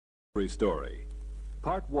Rosary Story,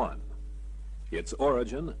 Part 1, Its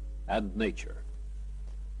Origin and Nature.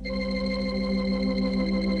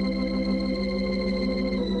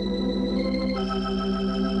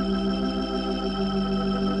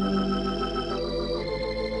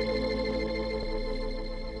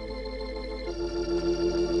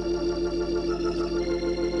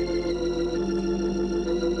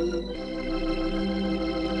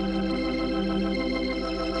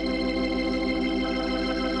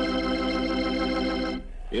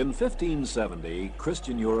 In 1570,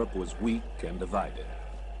 Christian Europe was weak and divided.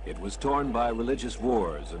 It was torn by religious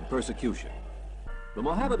wars and persecution. The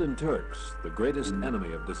Mohammedan Turks, the greatest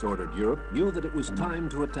enemy of disordered Europe, knew that it was time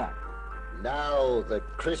to attack. Now the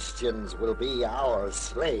Christians will be our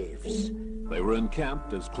slaves. They were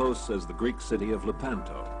encamped as close as the Greek city of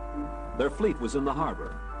Lepanto. Their fleet was in the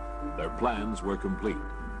harbor. Their plans were complete.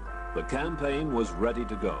 The campaign was ready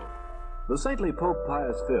to go. The saintly Pope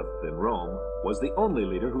Pius V in Rome was the only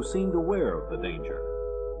leader who seemed aware of the danger.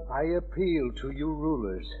 I appeal to you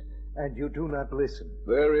rulers, and you do not listen.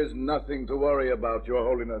 There is nothing to worry about, Your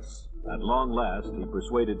Holiness. At long last, he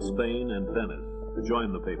persuaded Spain and Venice to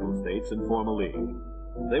join the Papal States and form a league.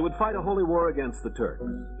 They would fight a holy war against the Turks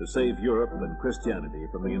to save Europe and Christianity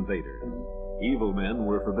from the invaders. Evil men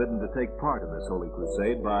were forbidden to take part in this holy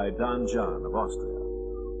crusade by Don John of Austria.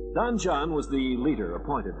 Don John was the leader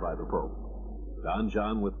appointed by the Pope. Don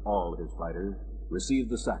John, with all his fighters, received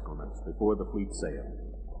the sacraments before the fleet sailed.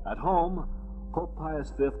 At home, Pope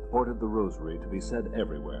Pius V ordered the Rosary to be said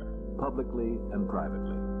everywhere, publicly and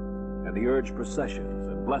privately, and he urged processions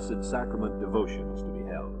and blessed sacrament devotions to be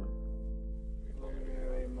held.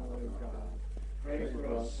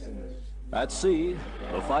 At sea,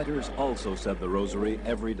 the fighters also said the Rosary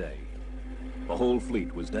every day. The whole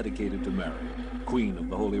fleet was dedicated to Mary, Queen of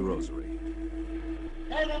the Holy Rosary.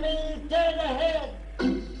 Enemy dead ahead!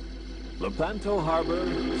 Lepanto Harbor,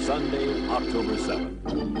 Sunday, October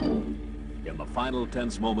 7th. In the final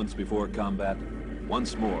tense moments before combat,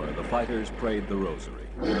 once more the fighters prayed the Rosary.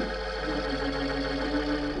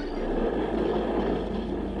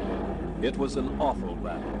 It was an awful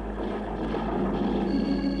battle.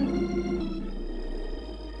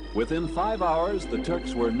 Within 5 hours, the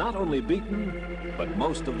Turks were not only beaten, but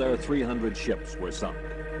most of their 300 ships were sunk.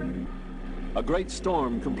 A great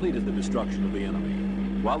storm completed the destruction of the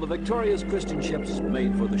enemy, while the victorious Christian ships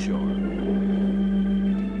made for the shore.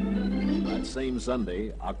 That same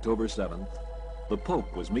Sunday, October 7th, the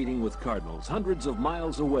Pope was meeting with cardinals hundreds of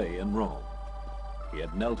miles away in Rome. He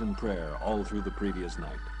had knelt in prayer all through the previous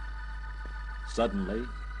night. Suddenly,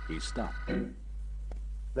 he stopped.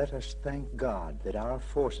 Let us thank God that our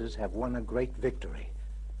forces have won a great victory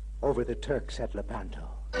over the Turks at Lepanto.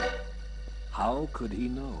 How could he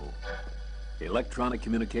know? Electronic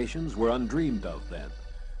communications were undreamed of then.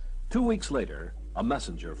 2 weeks later, a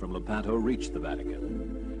messenger from Lepanto reached the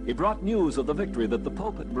Vatican. He brought news of the victory that the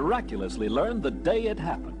Pope had miraculously learned the day it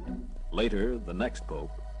happened. Later, the next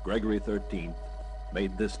Pope, Gregory XIII,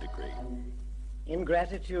 made this decree. In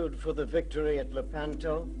gratitude for the victory at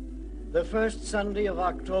Lepanto, the first Sunday of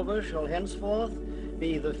October shall henceforth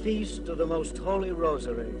be the feast of the Most Holy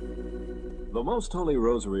Rosary. The Most Holy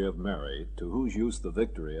Rosary of Mary, to whose use the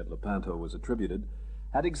victory at Lepanto was attributed,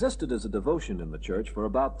 had existed as a devotion in the Church for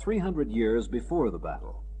about 300 years before the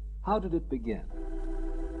battle. How did it begin?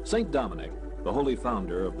 Saint Dominic, the holy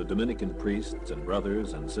founder of the Dominican priests and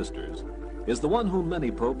brothers and sisters, is the one whom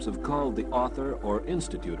many popes have called the author or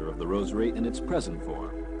institutor of the Rosary in its present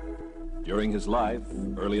form. During his life,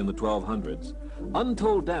 early in the 1200s,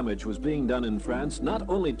 untold damage was being done in France not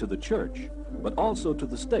only to the Church, but also to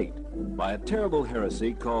the state by a terrible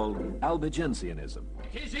heresy called Albigensianism.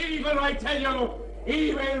 It is evil, I tell you!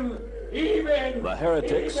 Evil! Evil! The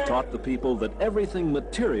heretics taught the people that everything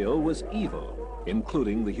material was evil,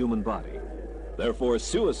 including the human body. Therefore,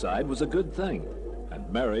 suicide was a good thing, and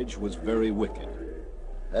marriage was very wicked.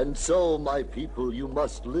 And so, my people, you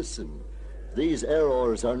must listen. These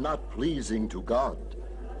errors are not pleasing to God.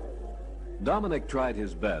 Dominic tried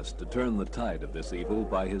his best to turn the tide of this evil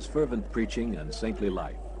by his fervent preaching and saintly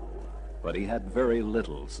life, but he had very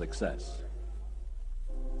little success.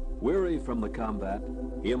 Weary from the combat,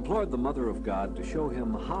 he implored the Mother of God to show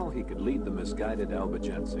him how he could lead the misguided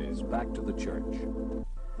Albigenses back to the Church.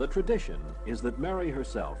 The tradition is that Mary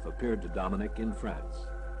herself appeared to Dominic in France,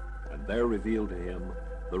 and there revealed to him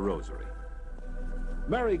the Rosary.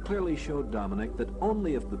 Mary clearly showed Dominic that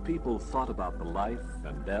only if the people thought about the life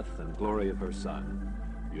and death and glory of her Son,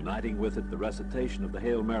 uniting with it the recitation of the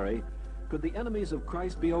Hail Mary, could the enemies of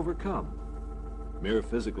Christ be overcome. Mere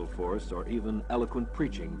physical force or even eloquent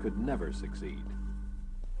preaching could never succeed.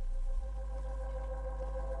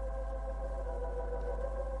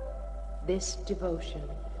 This devotion,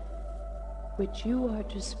 which you are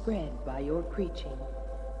to spread by your preaching,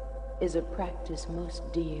 is a practice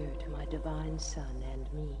most dear to my divine Son and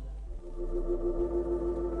me.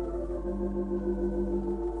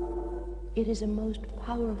 It is a most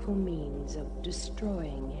powerful means of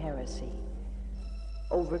destroying heresy,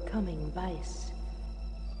 overcoming vice,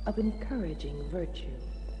 of encouraging virtue,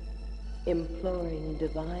 imploring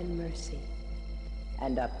divine mercy,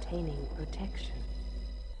 and obtaining protection.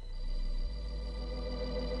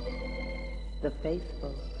 The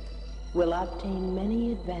faithful will obtain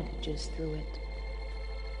many advantages through it,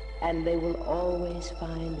 and they will always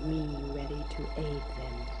find me ready to aid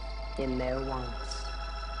them in their wants.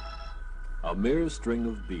 A mere string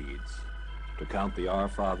of beads to count the Our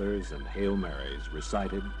Fathers and Hail Marys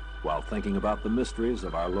recited while thinking about the mysteries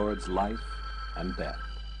of our Lord's life and death.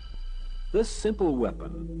 This simple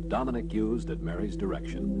weapon Dominic used at Mary's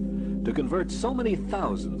direction to convert so many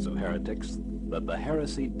thousands of heretics that the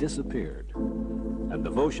heresy disappeared, and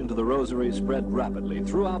devotion to the Rosary spread rapidly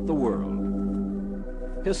throughout the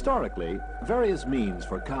world. Historically, various means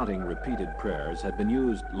for counting repeated prayers had been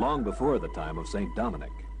used long before the time of St.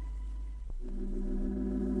 Dominic.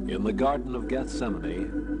 In the Garden of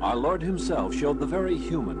Gethsemane, our Lord himself showed the very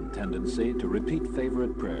human tendency to repeat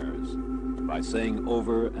favorite prayers by saying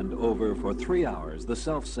over and over for 3 hours the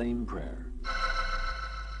self-same prayer.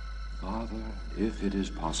 Father, if it is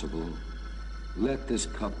possible, let this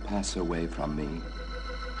cup pass away from me.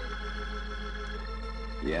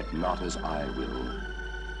 Yet not as I will,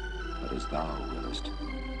 but as thou willest.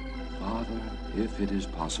 Father, if it is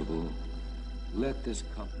possible, let this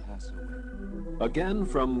cup pass away. Again,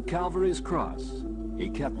 from Calvary's cross, he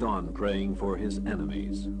kept on praying for his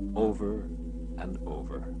enemies over and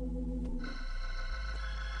over.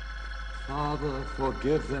 Father,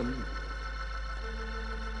 forgive them,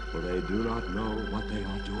 for they do not know what they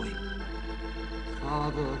are doing.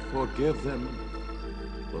 Father, forgive them,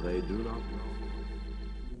 for they do not know.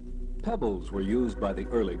 Pebbles were used by the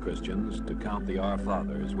early Christians to count the Our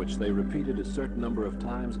Fathers, which they repeated a certain number of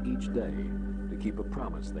times each day to keep a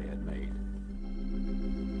promise they had made.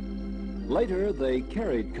 Later, they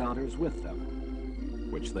carried counters with them,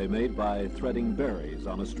 which they made by threading berries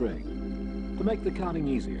on a string to make the counting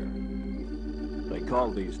easier. They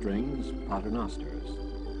called these strings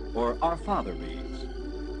paternosters, or Our Father beads,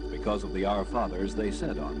 because of the Our Fathers they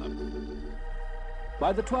said on them.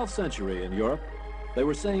 By the 12th century in Europe, they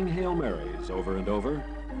were saying Hail Marys over and over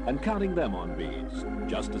and counting them on beads,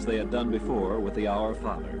 just as they had done before with the Our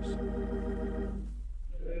Fathers.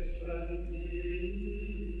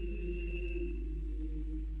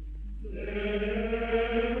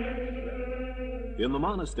 In the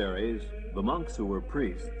monasteries, the monks who were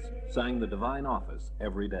priests sang the divine office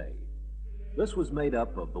every day. This was made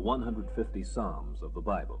up of the 150 Psalms of the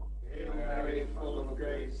Bible. Hail Mary, full of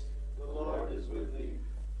grace, the Lord is with thee.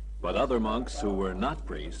 But other monks who were not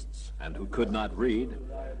priests and who could not read,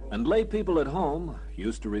 and lay people at home,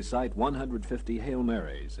 used to recite 150 Hail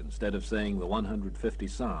Marys instead of saying the 150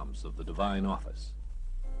 Psalms of the divine office.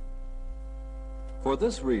 For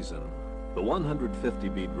this reason, the 150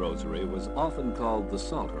 bead rosary was often called the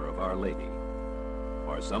Psalter of Our Lady,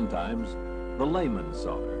 or sometimes the layman's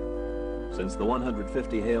Psalter, since the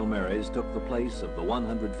 150 Hail Marys took the place of the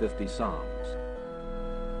 150 Psalms.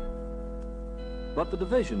 But the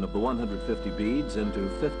division of the 150 beads into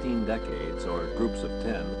 15 decades, or groups of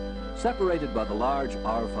 10, separated by the large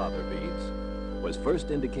Our Father beads, was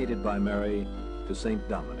first indicated by Mary to St.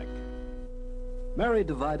 Dominic. Mary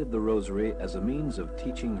divided the rosary as a means of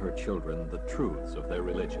teaching her children the truths of their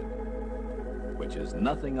religion, which is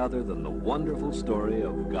nothing other than the wonderful story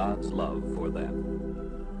of God's love for them.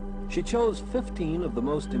 She chose 15 of the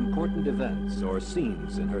most important events or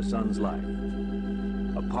scenes in her son's life,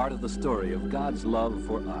 a part of the story of God's love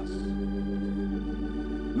for us.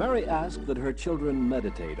 Mary asked that her children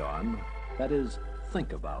meditate on, that is,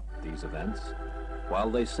 think about these events, while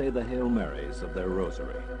they say the Hail Marys of their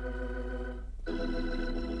rosary.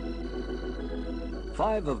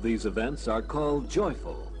 5 of these events are called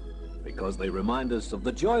joyful, because they remind us of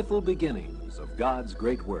the joyful beginnings of God's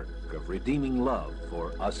great work of redeeming love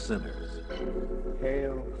for us sinners.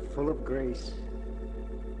 Hail, full of grace,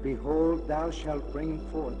 behold, thou shalt bring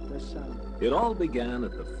forth the Son. It all began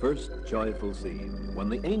at the first joyful scene, when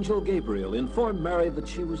the angel Gabriel informed Mary that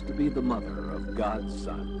she was to be the mother of God's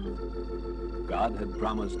Son. God had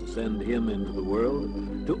promised to send him into the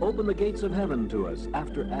world to open the gates of heaven to us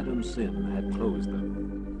after Adam's sin had closed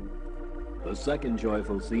them. The second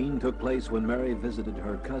joyful scene took place when Mary visited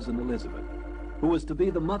her cousin Elizabeth, who was to be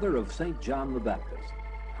the mother of St. John the Baptist,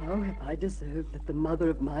 How have I deserved that the mother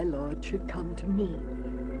of my Lord should come to me?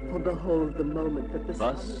 For behold the moment that the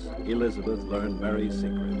Thus, Elizabeth learned Mary's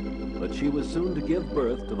secret, that she was soon to give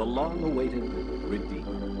birth to the long-awaited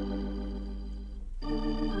Redeemer.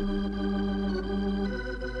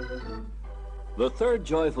 The third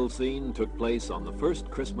joyful scene took place on the first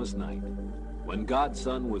Christmas night, when God's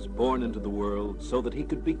Son was born into the world so that he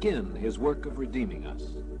could begin his work of redeeming us.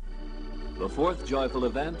 The fourth joyful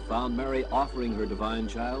event found Mary offering her divine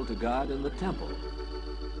child to God in the temple.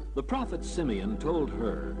 The prophet Simeon told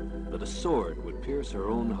her that a sword would pierce her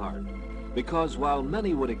own heart, because while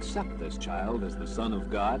many would accept this child as the Son of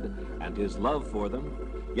God and his love for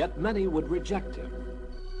them, yet many would reject him.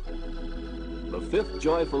 The fifth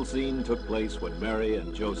joyful scene took place when Mary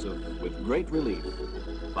and Joseph, with great relief,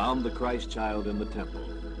 found the Christ child in the temple,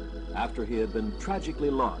 after he had been tragically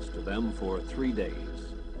lost to them for 3 days.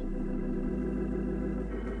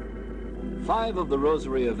 5 of the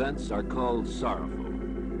Rosary events are called sorrowful,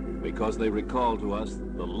 because they recall to us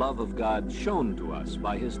the love of God shown to us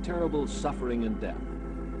by his terrible suffering and death,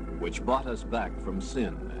 which bought us back from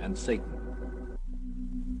sin and Satan.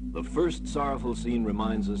 The first sorrowful scene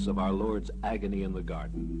reminds us of our Lord's agony in the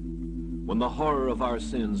garden, when the horror of our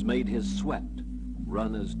sins made his sweat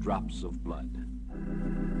run as drops of blood.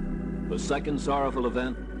 The second sorrowful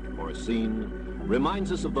event, or scene,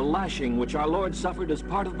 reminds us of the lashing which our Lord suffered as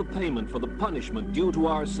part of the payment for the punishment due to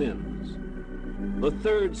our sins. The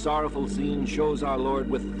third sorrowful scene shows our Lord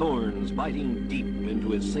with thorns biting deep into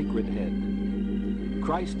his sacred head.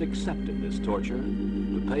 Christ accepted this torture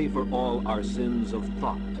to pay for all our sins of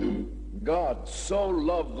thought. God so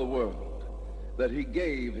loved the world that he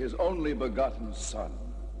gave his only begotten Son.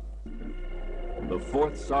 The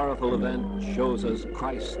fourth sorrowful event shows us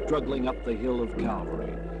Christ struggling up the hill of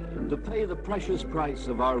Calvary to pay the precious price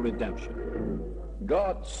of our redemption.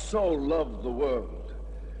 God so loved the world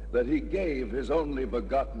that he gave his only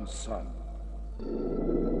begotten Son.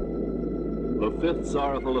 The fifth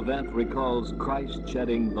sorrowful event recalls Christ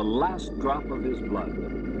shedding the last drop of his blood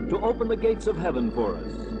to open the gates of heaven for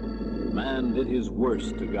us. Man did his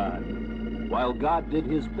worst to God, while God did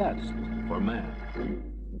his best for man.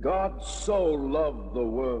 God so loved the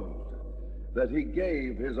world that he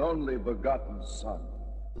gave his only begotten Son.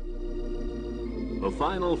 The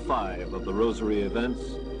final 5 of the Rosary events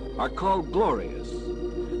are called glorious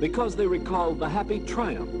because they recall the happy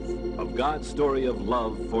triumph of God's story of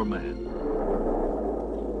love for man.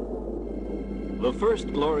 The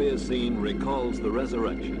first glorious scene recalls the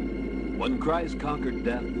resurrection, when Christ conquered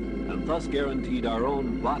death and thus guaranteed our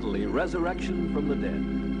own bodily resurrection from the dead.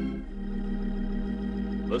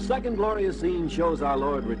 The second glorious scene shows our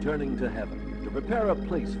Lord returning to heaven to prepare a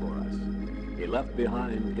place for us. He left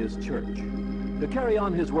behind his church to carry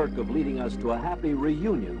on his work of leading us to a happy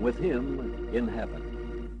reunion with him in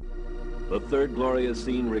heaven. The third glorious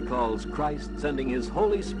scene recalls Christ sending his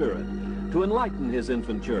Holy Spirit to enlighten his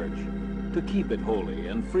infant church, to keep it holy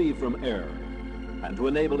and free from error, and to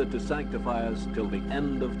enable it to sanctify us till the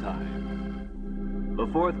end of time. The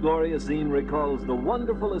fourth glorious scene recalls the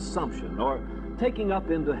wonderful Assumption, or taking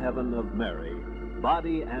up into heaven of Mary,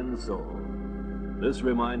 body and soul. This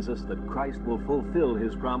reminds us that Christ will fulfill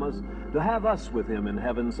his promise to have us with him in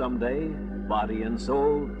heaven someday, body and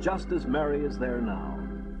soul, just as Mary is there now.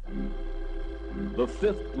 The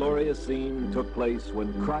fifth glorious scene took place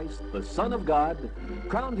when Christ, the Son of God,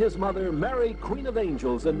 crowned his mother, Mary, Queen of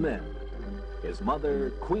Angels and Men. His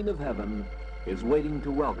mother, Queen of Heaven, is waiting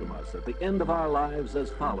to welcome us at the end of our lives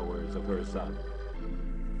as followers of her Son.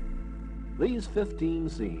 These 15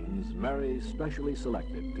 scenes Mary specially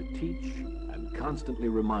selected to teach and constantly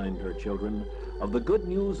remind her children of the good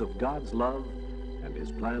news of God's love and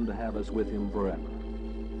his plan to have us with him forever.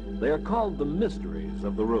 They are called the mysteries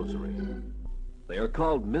of the Rosary. They are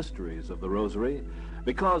called mysteries of the Rosary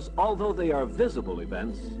because although they are visible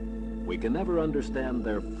events, we can never understand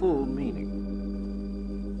their full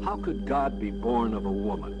meaning. How could God be born of a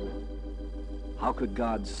woman? How could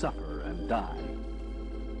God suffer and die?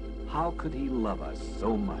 How could he love us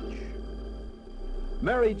so much?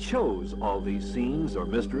 Mary chose all these scenes or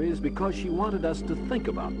mysteries because she wanted us to think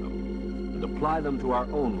about them and apply them to our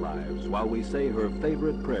own lives while we say her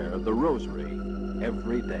favorite prayer, the Rosary,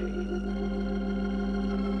 every day.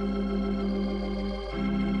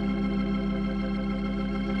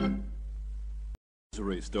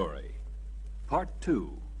 Rosary Story, Part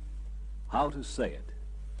 2, How to Say It.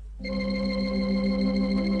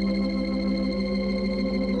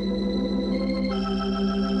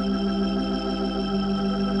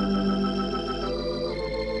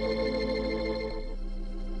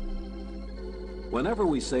 Whenever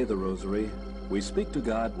we say the Rosary, we speak to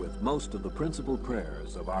God with most of the principal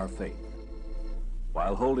prayers of our faith.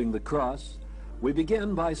 While holding the cross, we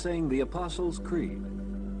begin by saying the Apostles' Creed,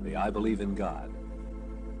 the I believe in God.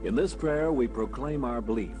 In this prayer, we proclaim our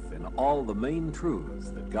belief in all the main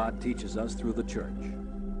truths that God teaches us through the Church.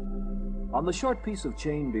 On the short piece of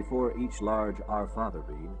chain before each large Our Father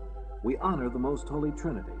bead, we honor the Most Holy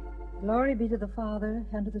Trinity. Glory be to the Father,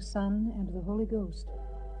 and to the Son, and to the Holy Ghost.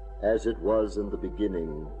 As it was in the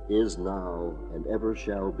beginning, is now, and ever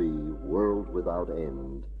shall be, world without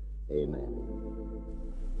end. Amen.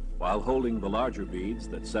 While holding the larger beads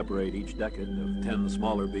that separate each decade of 10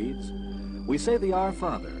 smaller beads, we say the Our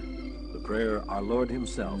Father, the prayer our Lord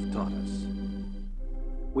himself taught us.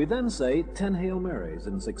 We then say 10 Hail Marys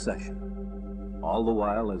in succession, all the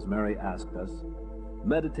while, as Mary asked us,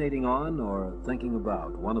 meditating on or thinking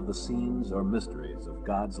about one of the scenes or mysteries of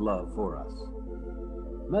God's love for us.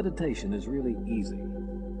 Meditation is really easy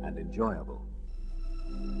and enjoyable.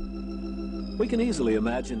 We can easily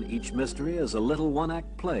imagine each mystery as a little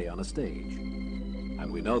one-act play on a stage. And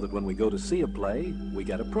we know that when we go to see a play, we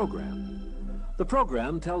get a program. The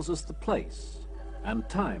program tells us the place and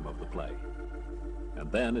time of the play. And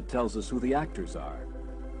then it tells us who the actors are.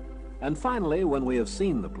 And finally, when we have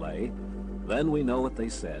seen the play, then we know what they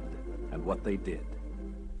said and what they did.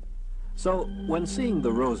 So, when seeing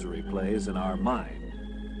the Rosary plays in our mind,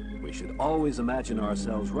 we should always imagine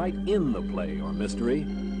ourselves right in the play or mystery,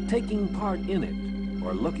 taking part in it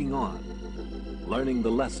or looking on, learning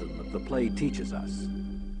the lesson that the play teaches us.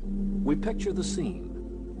 We picture the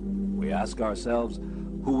scene. We ask ourselves,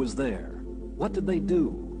 who was there? What did they do?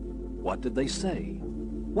 What did they say?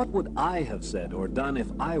 What would I have said or done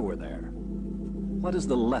if I were there? What is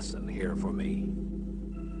the lesson here for me?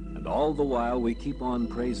 And all the while we keep on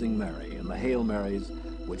praising Mary in the Hail Marys,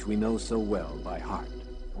 which we know so well by heart.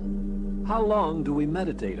 How long do we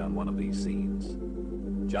meditate on one of these scenes?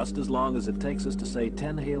 Just as long as it takes us to say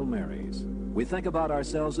 10 Hail Marys, we think about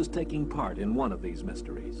ourselves as taking part in one of these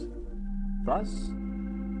mysteries. Thus,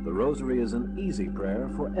 the Rosary is an easy prayer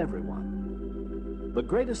for everyone. The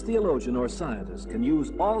greatest theologian or scientist can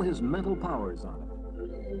use all his mental powers on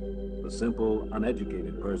it. The simple,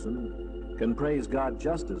 uneducated person can praise God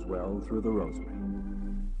just as well through the Rosary.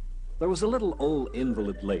 There was a little old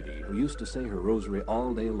invalid lady who used to say her Rosary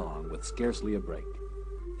all day long with scarcely a break,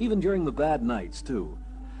 even during the bad nights, too.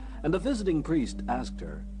 And a visiting priest asked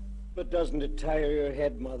her, "But doesn't it tire your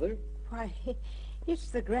head, Mother?" "Why, it's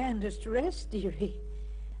the grandest rest, dearie.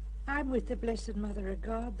 I'm with the Blessed Mother of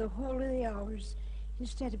God the whole of the hours,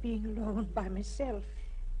 instead of being alone by myself.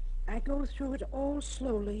 I go through it all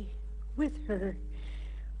slowly, with her,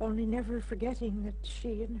 only never forgetting that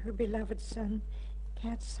she and her beloved son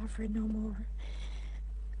can't suffer no more.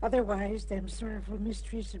 Otherwise, them sorrowful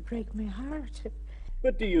mysteries would break my heart."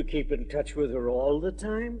 "But do you keep in touch with her all the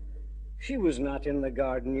time? She was not in the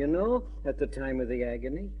garden, you know, at the time of the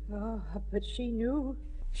agony." "Oh, but she knew.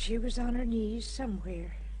 She was on her knees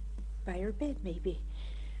somewhere, by her bed maybe,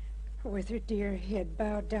 with her dear head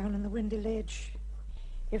bowed down on the window ledge.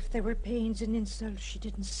 If there were pains and insults she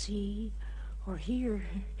didn't see or hear,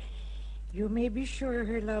 you may be sure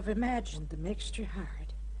her love imagined them extra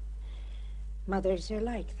hard. Mothers are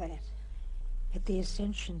like that. At the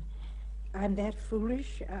Ascension, I'm that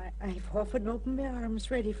foolish, I've often opened my arms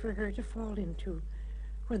ready for her to fall into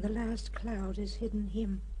when the last cloud has hidden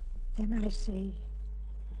him. Then I say,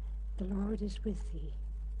 'The Lord is with thee,'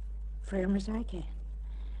 firm as I can,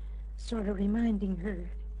 sort of reminding her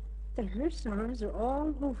that her sorrows are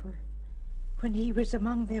all over. When he was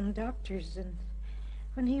among them doctors and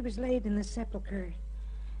when he was laid in the sepulchre,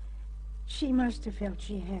 she must have felt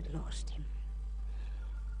she had lost him.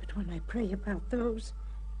 But when I pray about those,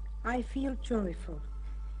 I feel joyful,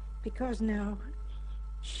 because now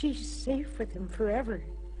she's safe with him forever.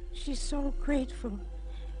 She's so grateful.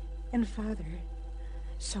 And Father,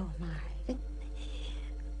 so am I.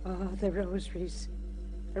 Oh, the Rosary's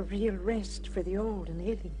a real rest for the old and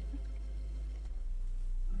ailing."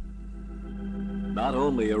 Not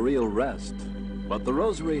only a real rest, but the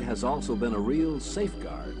Rosary has also been a real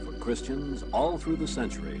safeguard for Christians all through the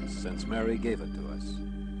centuries since Mary gave it to us.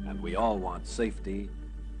 And we all want safety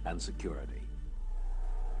and security.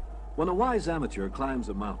 When a wise amateur climbs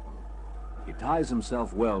a mountain, he ties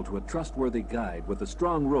himself well to a trustworthy guide with a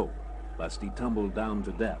strong rope, lest he tumble down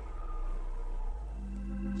to death.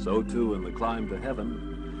 So too in the climb to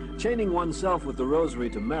heaven, chaining oneself with the Rosary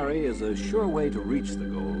to Mary is a sure way to reach the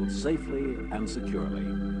goal safely and securely,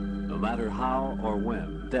 no matter how or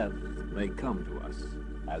when death may come to us,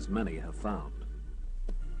 as many have found.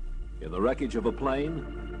 In the wreckage of a plane,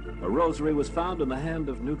 a Rosary was found in the hand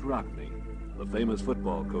of Newt Rockney, the famous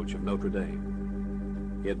football coach of Notre Dame.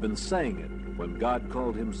 He had been saying it when God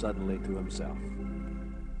called him suddenly to himself.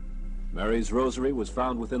 Mary's rosary was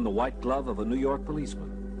found within the white glove of a New York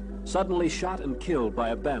policeman, suddenly shot and killed by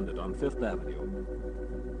a bandit on Fifth Avenue.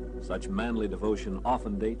 Such manly devotion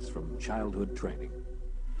often dates from childhood training.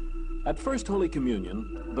 At First Holy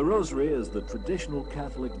Communion, the rosary is the traditional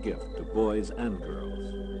Catholic gift to boys and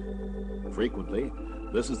girls. Frequently,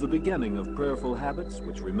 this is the beginning of prayerful habits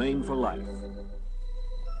which remain for life.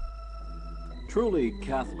 Truly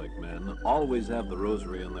Catholic men always have the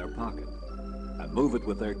rosary in their pocket and move it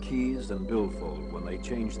with their keys and billfold when they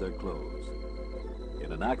change their clothes.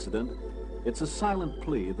 In an accident, it's a silent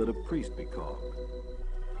plea that a priest be called.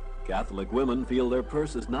 Catholic women feel their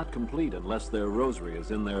purse is not complete unless their rosary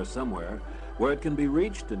is in there somewhere where it can be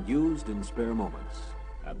reached and used in spare moments.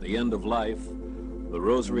 At the end of life, the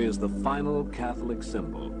rosary is the final Catholic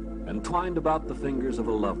symbol, entwined about the fingers of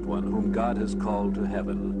a loved one whom God has called to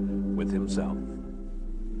heaven with himself.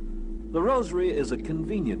 The rosary is a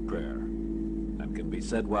convenient prayer and can be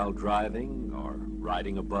said while driving or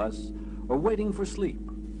riding a bus or waiting for sleep,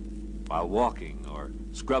 while walking or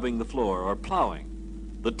scrubbing the floor or plowing.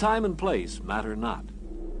 The time and place matter not.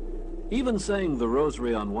 Even saying the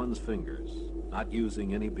rosary on one's fingers, not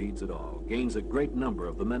using any beads at all, gains a great number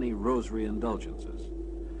of the many rosary indulgences.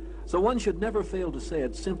 So one should never fail to say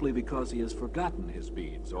it simply because he has forgotten his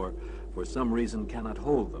beads or for some reason cannot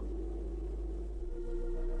hold them.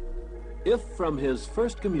 If from his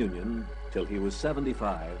first communion till he was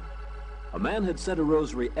 75, a man had said a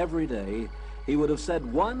rosary every day, he would have said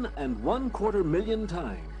 1 1/4 million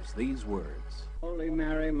times these words. Holy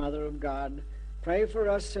Mary, Mother of God, pray for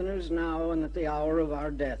us sinners now and at the hour of our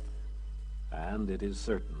death. And it is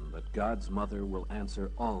certain that God's mother will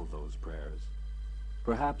answer all those prayers,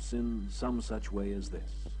 perhaps in some such way as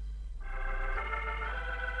this.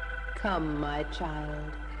 Come, my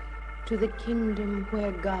child, to the kingdom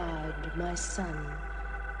where God, my Son,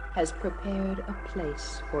 has prepared a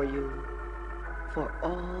place for you for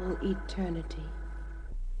all eternity.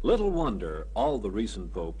 Little wonder all the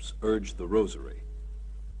recent popes urged the rosary.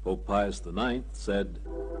 Pope Pius IX said,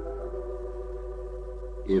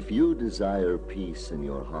 "If you desire peace in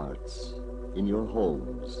your hearts, in your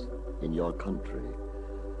homes, in your country,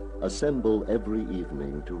 assemble every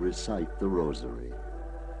evening to recite the rosary.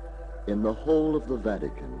 In the whole of the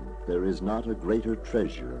Vatican, there is not a greater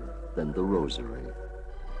treasure than the rosary.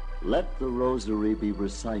 Let the rosary be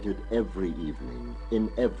recited every evening in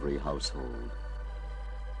every household.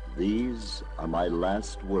 These are my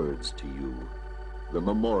last words to you, the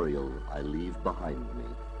memorial I leave behind me."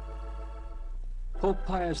 Pope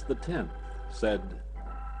Pius X said,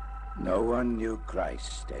 "No one knew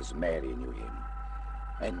Christ as Mary knew him,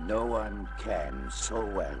 and no one can so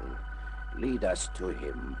well lead us to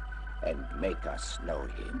him and make us know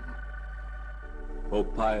him."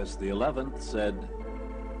 Pope Pius XI said,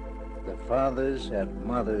 "The fathers and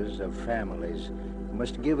mothers of families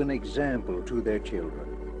must give an example to their children,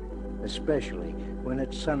 especially when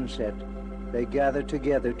at sunset they gather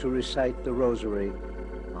together to recite the rosary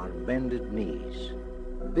on bended knees.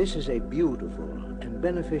 This is a beautiful and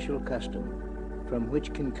beneficial custom from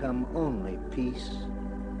which can come only peace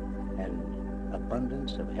and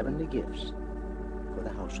abundance of heavenly gifts for the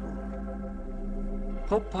household."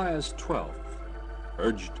 Pope Pius XII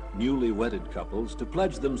urged newly wedded couples to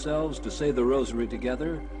pledge themselves to say the rosary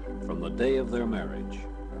together from the day of their marriage.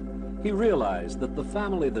 He realized that the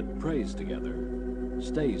family that prays together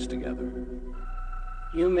stays together.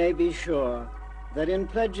 You may be sure that in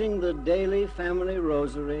pledging the daily family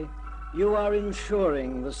rosary, you are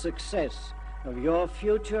ensuring the success of your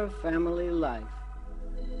future family life.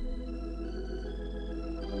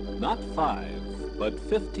 Not 5, but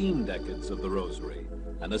 15 decades of the rosary,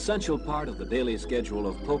 an essential part of the daily schedule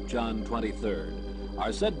of Pope John XXIII,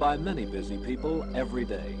 are said by many busy people every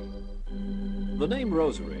day. The name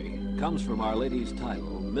rosary comes from Our Lady's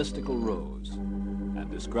title, Mystical Rose, and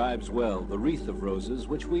describes well the wreath of roses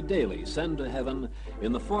which we daily send to heaven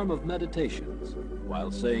in the form of meditations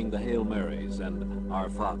while saying the Hail Marys and Our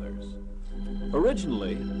Fathers.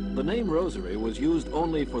 Originally, the name rosary was used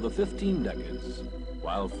only for the 15 decades,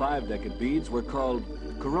 while 5-decade beads were called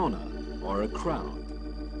corona, or a crown.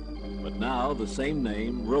 But now the same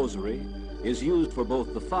name, rosary, is used for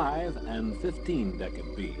both the 5 and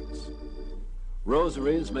 15-decade beads.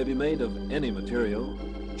 Rosaries may be made of any material,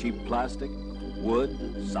 cheap plastic, wood,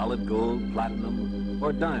 solid gold, platinum,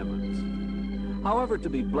 or diamonds. However, to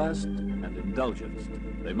be blessed and indulgenced,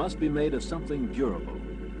 they must be made of something durable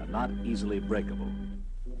and not easily breakable.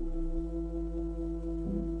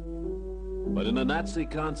 But in a Nazi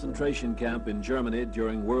concentration camp in Germany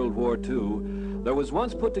during World War II, There was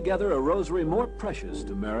once put together a rosary more precious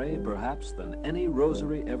to Mary, perhaps, than any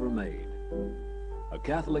rosary ever made. A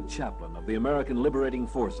Catholic chaplain of the American Liberating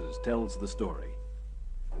Forces tells the story.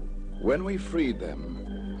 When we freed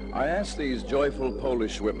them, I asked these joyful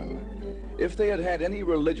Polish women if they had had any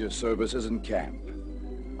religious services in camp.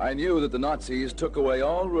 I knew that the Nazis took away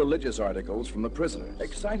all religious articles from the prisoners.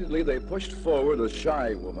 Excitedly, they pushed forward a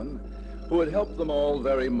shy woman who had helped them all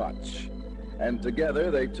very much. And together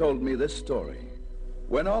they told me this story.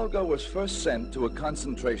 When Olga was first sent to a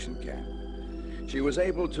concentration camp, she was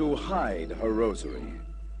able to hide her rosary.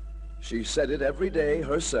 She said it every day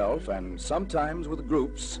herself, and sometimes with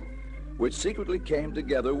groups, which secretly came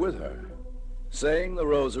together with her. Saying the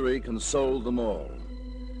rosary consoled them all.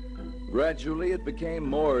 Gradually, it became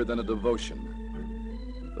more than a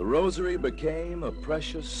devotion. The rosary became a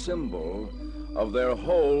precious symbol of their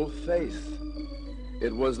whole faith.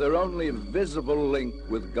 It was their only visible link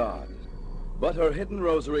with God. But her hidden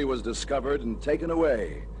rosary was discovered and taken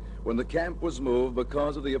away when the camp was moved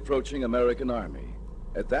because of the approaching American army.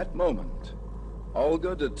 At that moment,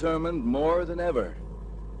 Olga determined more than ever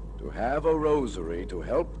to have a rosary to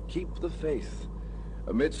help keep the faith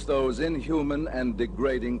amidst those inhuman and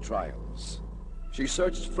degrading trials. She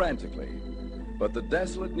searched frantically, but the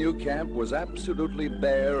desolate new camp was absolutely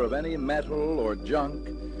bare of any metal or junk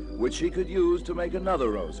which she could use to make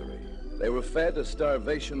another rosary. They were fed a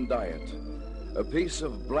starvation diet, a piece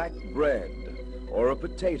of black bread, or a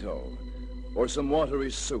potato, or some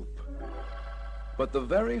watery soup. But the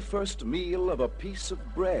very first meal of a piece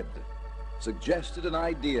of bread suggested an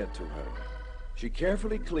idea to her. She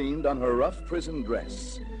carefully cleaned on her rough prison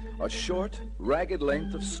dress a short, ragged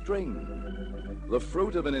length of string, the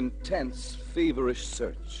fruit of an intense, feverish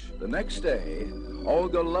search. The next day,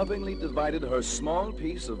 Olga lovingly divided her small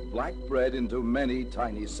piece of black bread into many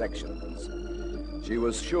tiny sections. She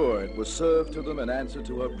was sure it was served to them in answer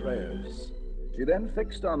to her prayers. She then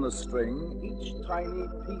fixed on the string each tiny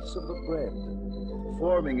piece of the bread,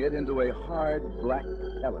 forming it into a hard black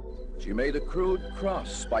pellet. She made a crude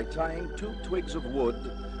cross by tying 2 twigs of wood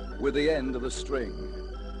with the end of the string.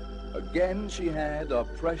 Again, she had a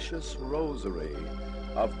precious rosary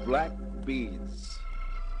of black beads.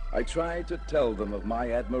 I tried to tell them of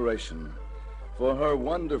my admiration for her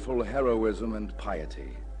wonderful heroism and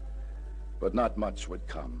piety, but not much would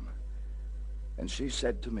come. And she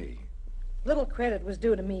said to me, "Little credit was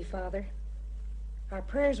due to me, Father. Our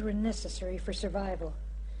prayers were necessary for survival.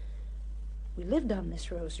 We lived on this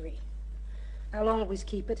rosary. I'll always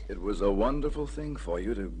keep it." It was a wonderful thing for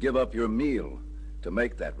you to give up your meal to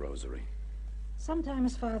make that rosary.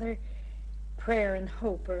 Sometimes, Father, prayer and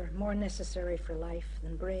hope are more necessary for life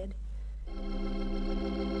than bread.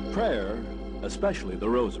 Prayer, especially the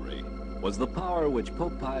rosary, was the power which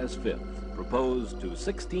Pope Pius V proposed to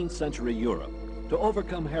 16th century Europe to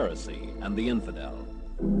overcome heresy and the infidel.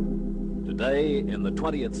 Today, in the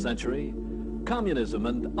 20th century, communism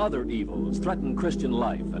and other evils threaten Christian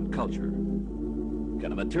life and culture.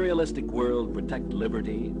 Can a materialistic world protect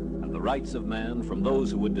liberty and the rights of man from those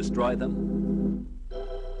who would destroy them?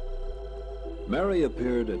 Mary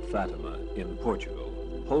appeared at Fatima in Portugal,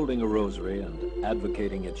 holding a rosary and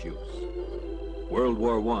advocating its use. World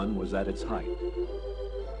War I was at its height.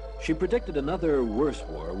 She predicted another worse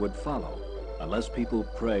war would follow unless people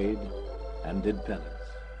prayed and did penance.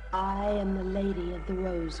 I am the Lady of the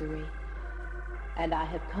Rosary, and I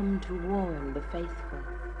have come to warn the faithful,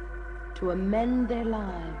 to amend their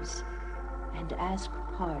lives and ask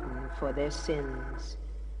pardon for their sins.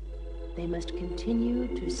 They must continue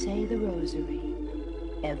to say the rosary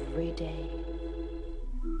every day.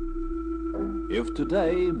 If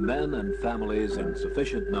today men and families in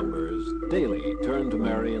sufficient numbers daily turn to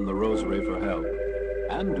Mary and the rosary for help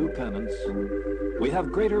and do penance, we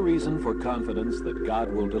have greater reason for confidence that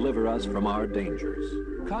God will deliver us from our dangers,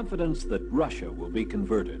 confidence that Russia will be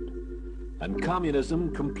converted and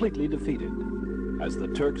communism completely defeated, as the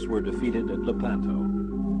Turks were defeated at Lepanto.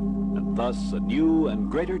 And thus a new and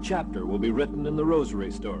greater chapter will be written in the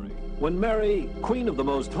Rosary story, when Mary, Queen of the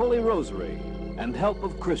Most Holy Rosary and help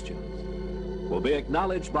of Christians, will be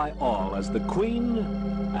acknowledged by all as the Queen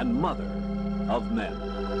and Mother of men.